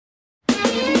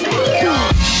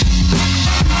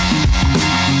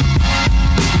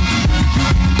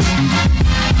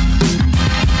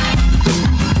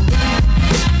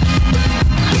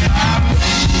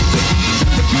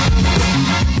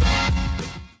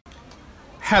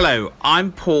Hello,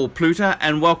 I'm Paul Pluter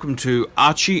and welcome to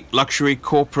Archie Luxury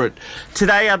Corporate.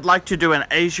 Today I'd like to do an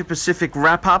Asia Pacific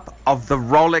wrap-up of the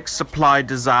Rolex supply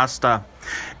disaster.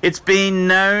 It's been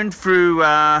known through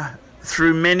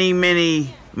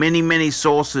many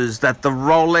sources that the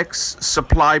Rolex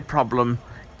supply problem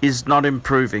is not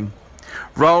improving.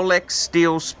 Rolex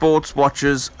steel sports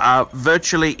watches are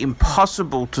virtually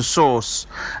impossible to source,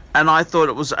 and I thought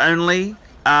it was only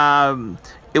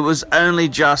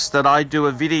just that I do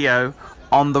a video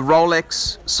on the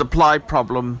Rolex supply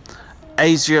problem,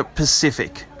 Asia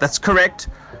Pacific. That's correct,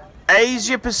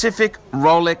 Asia Pacific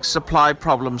Rolex supply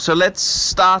problem. So let's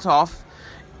start off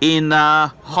in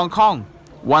Hong Kong,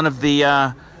 one of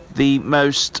the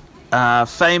most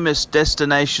famous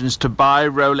destinations to buy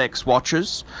Rolex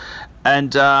watches,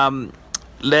 and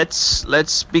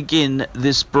let's begin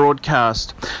this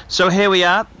broadcast. So here we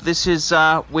are. This is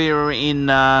we're in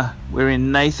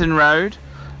Nathan Road.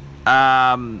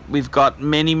 We've got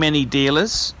many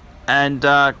dealers and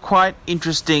quite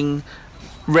interesting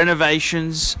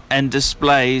renovations and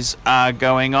displays are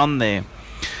going on there.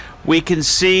 We can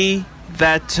see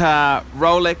that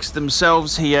Rolex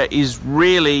themselves here is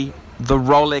really the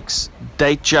Rolex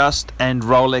Datejust and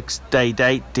Rolex Day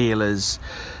Date dealers.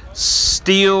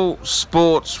 Steel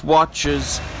sports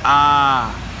watches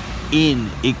are in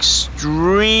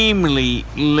extremely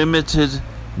limited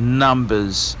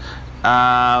numbers.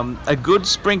 A good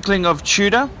sprinkling of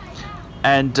Tudor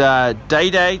and Day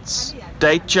Dates,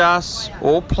 Datejusts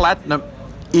or Platinum.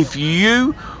 If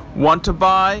you want to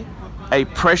buy a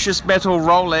precious metal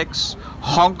Rolex,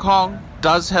 Hong Kong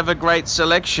does have a great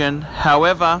selection.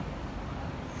 However,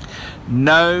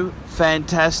 no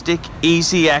fantastic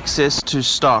easy access to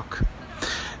stock.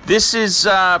 This is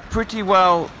pretty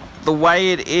well the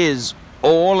way it is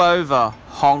all over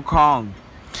Hong Kong.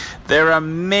 There are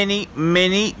many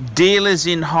dealers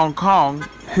in Hong Kong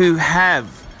who have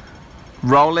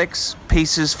Rolex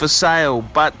pieces for sale,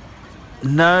 but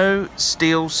no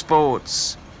steel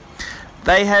sports.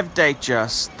 They have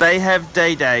Datejust, they have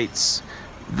Day Dates,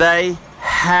 they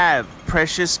have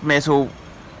precious metal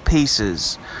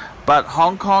pieces. But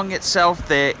Hong Kong itself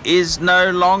there is no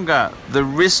longer the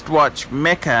wristwatch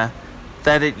mecca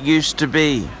that it used to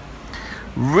be.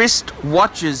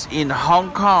 Wristwatches in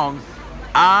Hong Kong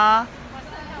are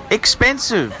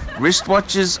expensive.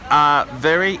 Wristwatches are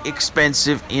very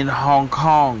expensive in Hong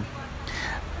Kong.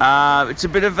 It's a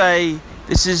bit of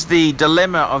this is the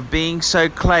dilemma of being so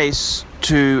close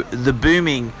to the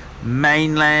booming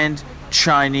mainland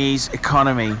Chinese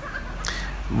economy.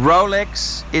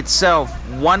 Rolex itself,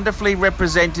 wonderfully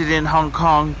represented in Hong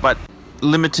Kong, but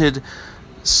limited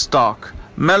stock.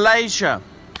 Malaysia,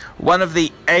 one of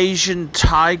the Asian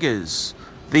tigers.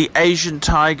 The Asian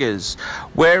tigers.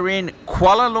 We're in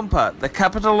Kuala Lumpur, the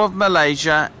capital of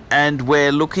Malaysia, and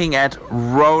we're looking at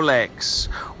Rolex.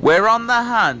 We're on the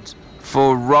hunt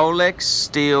for Rolex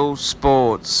steel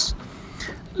sports.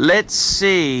 Let's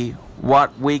see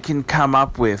what we can come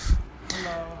up with.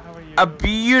 Hello, how are you? A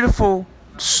beautiful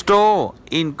store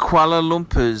in Kuala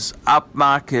Lumpur's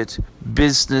upmarket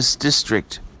business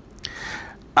district.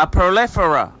 A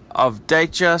plethora of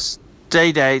Datejust,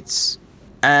 Day Dates,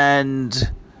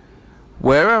 and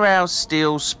where are our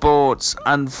steel sports?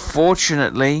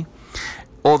 Unfortunately,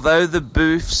 although the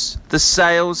booths, the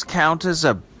sales counters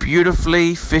are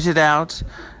beautifully fitted out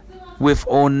with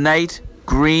ornate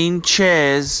green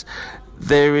chairs,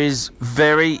 there is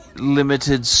very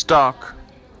limited stock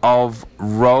of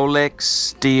Rolex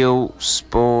steel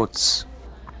sports.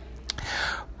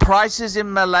 Prices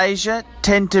in Malaysia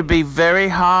tend to be very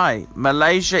high.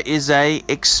 Malaysia is a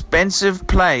expensive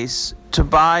place to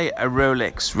buy a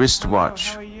Rolex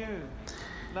wristwatch. Hello, how are you?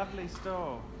 Lovely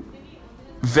store.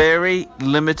 Very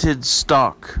limited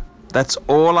stock. That's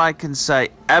all I can say.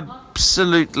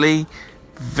 Absolutely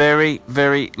very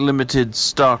limited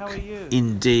stock How are you?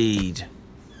 indeed.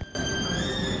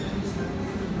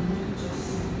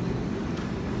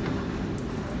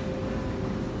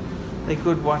 They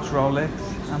good watch Rolex,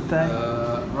 aren't they?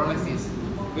 Rolex is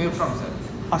where you from, sir?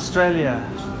 Australia.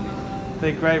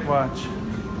 They're great watch.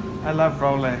 I love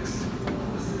Rolex.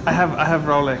 I have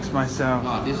Rolex myself.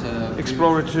 No, this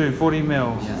Explorer 2, 40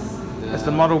 mil. Yeah, That's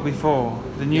the model before.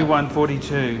 The new one,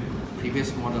 42.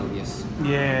 previous model, yes.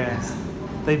 Yeah.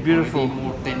 They're beautiful. Already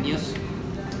more 10 years.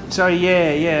 Sorry,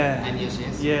 yeah. 10 years,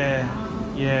 yes.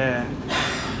 Yeah.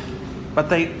 But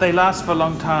they last for a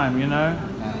long time, you know.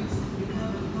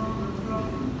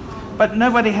 But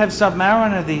nobody has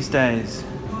Submariner these days.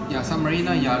 Yeah,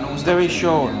 Submariner, yeah, no stock. Very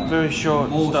short, yeah. very short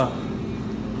stuff.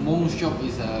 Most shop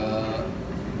is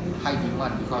high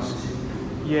demand because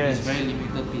Yes. it's very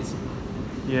limited piece.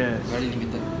 Yes. Very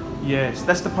limited. Yes,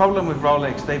 that's the problem with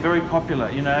Rolex. They're very popular,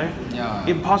 you know. Yeah.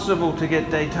 Impossible to get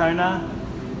Daytona.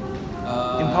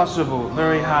 Impossible.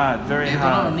 Very hard. Very Later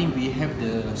hard. on only we have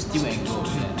the steel angle.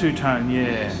 Yeah. Two-tone, yeah.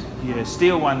 Yes. Yeah,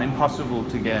 steel one, impossible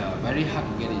to get. Yeah, very hard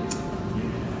to get it.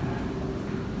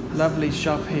 Lovely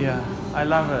shop here. I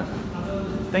love it.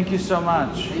 Thank you so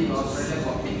much. Hey, you Australia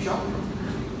got big shop?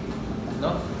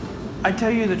 No? I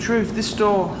tell you the truth, this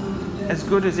store as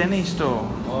good as any store.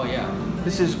 Oh yeah.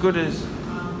 This is good as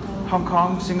Hong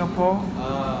Kong, Singapore.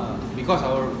 Because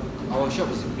our shop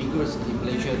is biggest in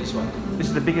Malaysia. This one. This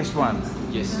is the biggest one.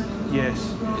 Yes.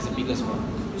 Yes. It's the biggest one.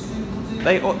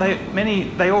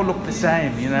 They all look the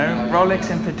same, you know. Yeah, Rolex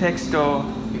yeah. and Patek store.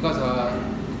 Because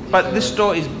But this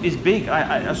store is big.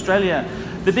 Australia,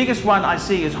 the biggest one I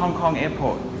see is Hong Kong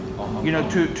Airport. Hong You know,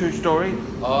 Kong. two-story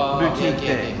boutique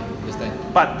there. Understand.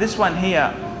 But this one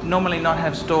here normally not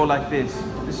have store like this.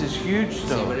 This is huge It's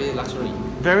store. very luxury.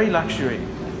 Very luxury.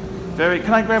 Very.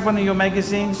 Can I grab one of your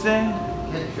magazines there?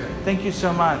 Yeah, sure. Thank you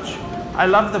so much. I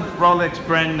love the Rolex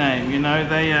brand name. You know,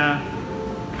 they are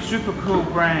super cool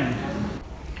brand.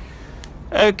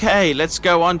 Okay, let's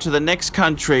go on to the next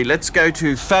country. Let's go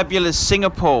to fabulous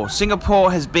Singapore. Singapore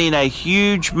has been a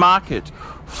huge market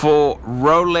for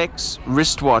Rolex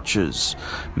wristwatches.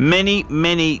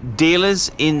 Many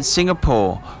dealers in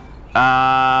Singapore.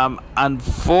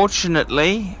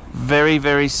 Unfortunately,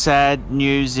 very sad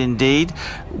news indeed.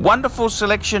 Wonderful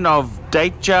selection of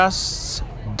date justs,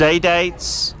 day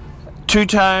dates,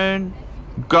 two-tone,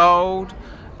 gold.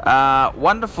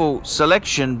 Wonderful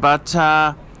selection, but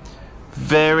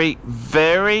very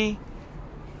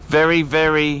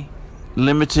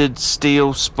limited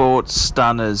steel sports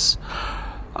stunners.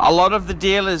 A lot of the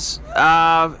dealers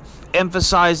are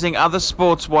emphasizing other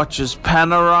sports watches,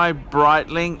 Panerai,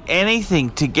 Breitling, anything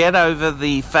to get over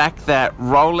the fact that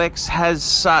Rolex has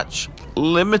such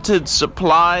limited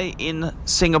supply in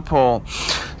Singapore.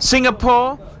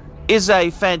 Singapore is a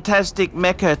fantastic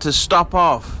mecca to stop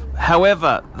off.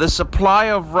 However, the supply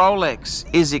of Rolex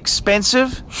is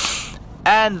expensive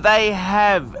and they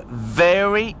have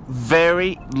very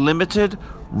limited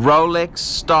Rolex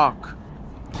stock.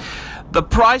 The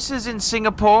prices in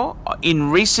Singapore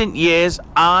in recent years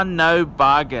are no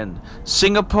bargain.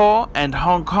 Singapore and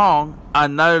Hong Kong are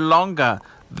no longer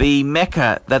the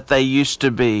mecca that they used to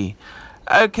be.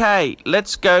 Okay,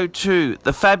 let's go to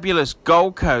the fabulous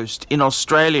Gold Coast in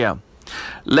Australia.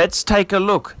 Let's take a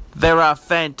look. There are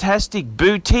fantastic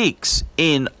boutiques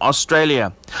in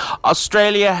Australia.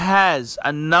 Australia has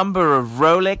a number of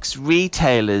Rolex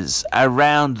retailers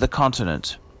around the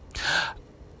continent.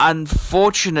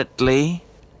 Unfortunately,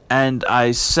 and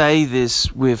I say this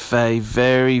with a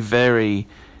very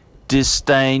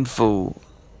disdainful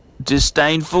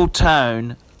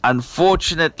tone,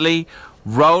 unfortunately,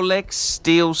 Rolex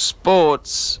Steel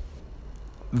Sports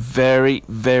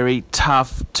very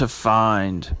tough to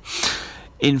find.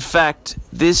 In fact,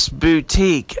 this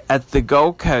boutique at the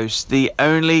Gold Coast, the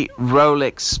only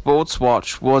Rolex sports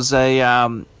watch was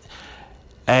a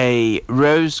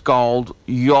rose gold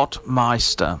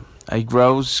Yachtmaster, a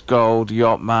rose gold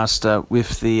Yachtmaster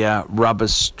with the rubber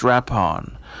strap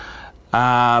on.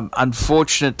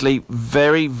 Unfortunately,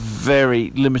 very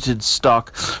limited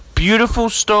stock.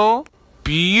 Beautiful store,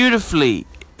 beautifully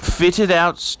fitted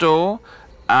out store,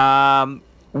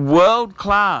 world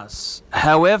class.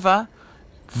 However,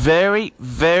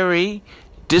 very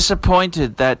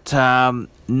disappointed that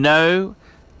no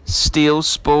steel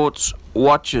sports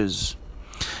watches.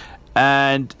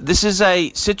 And this is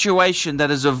a situation that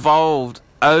has evolved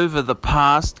over the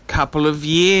past couple of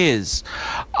years.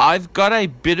 I've got a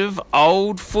bit of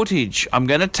old footage. I'm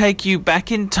going to take you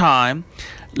back in time.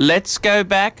 Let's go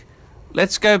back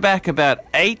about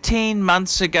 18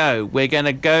 months ago. We're going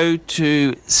to go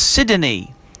to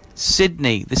Sydney.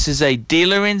 This is a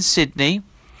dealer in Sydney.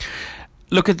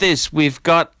 Look at this. We've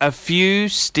got a few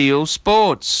steel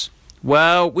sports.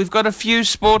 Well, we've got a few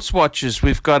sports watches.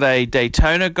 We've got a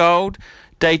Daytona Gold,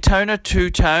 Daytona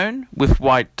two-tone with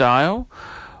white dial.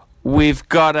 We've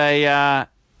got a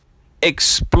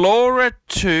Explorer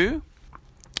 2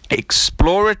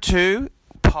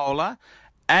 Polar,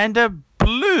 and a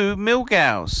blue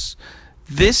Milgauss.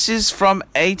 This is from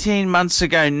 18 months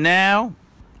ago. Now,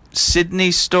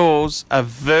 Sydney stores are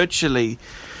they've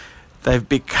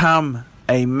become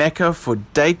a mecca for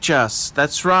date justs.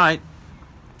 That's right.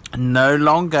 No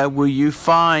longer will you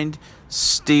find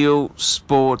steel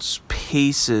sports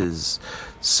pieces.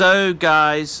 So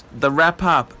guys, the wrap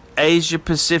up, Asia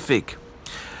Pacific.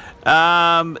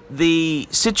 The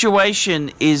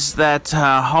situation is that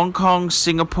Hong Kong,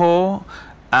 Singapore,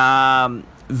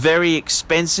 very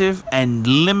expensive and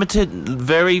limited,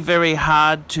 very, very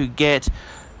hard to get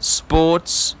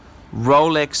sports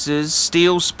Rolexes,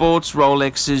 steel sports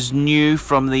Rolexes new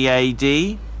from the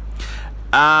AD.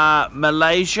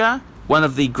 Malaysia, one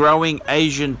of the growing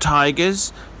Asian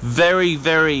tigers, very,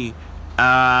 very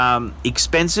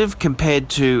expensive compared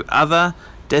to other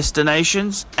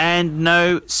destinations, and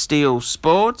no steel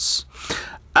sports.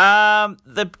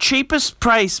 The cheapest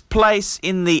place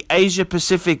in the Asia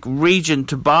Pacific region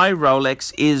to buy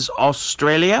Rolex is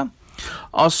Australia.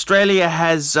 Australia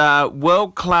has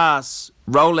world-class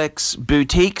Rolex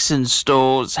boutiques and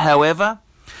stores. However,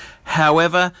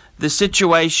 the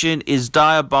situation is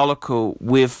diabolical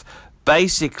with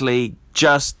basically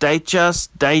just day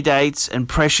dates and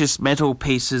precious metal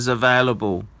pieces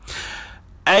available.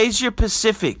 Asia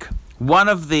Pacific, one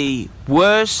of the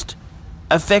worst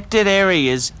affected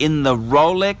areas in the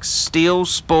Rolex steel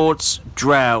sports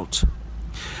drought.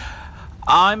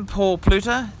 I'm Paul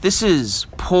Pluter. This is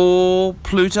Paul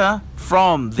Pluter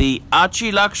from the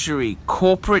ArchieLuxury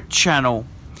corporate channel.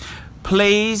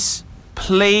 Please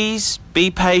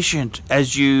be patient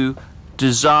as you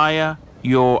desire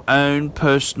your own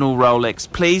personal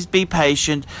Rolex. Please be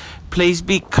patient, please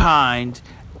be kind,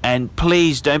 and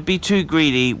please don't be too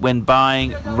greedy when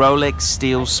buying Rolex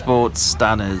Steel Sports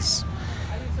Stunners.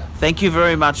 Thank you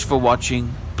very much for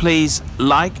watching. Please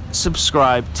like,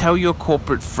 subscribe, tell your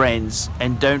corporate friends,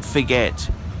 and don't forget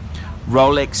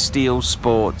Rolex Steel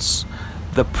Sports.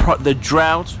 The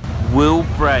drought will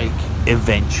break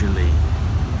eventually.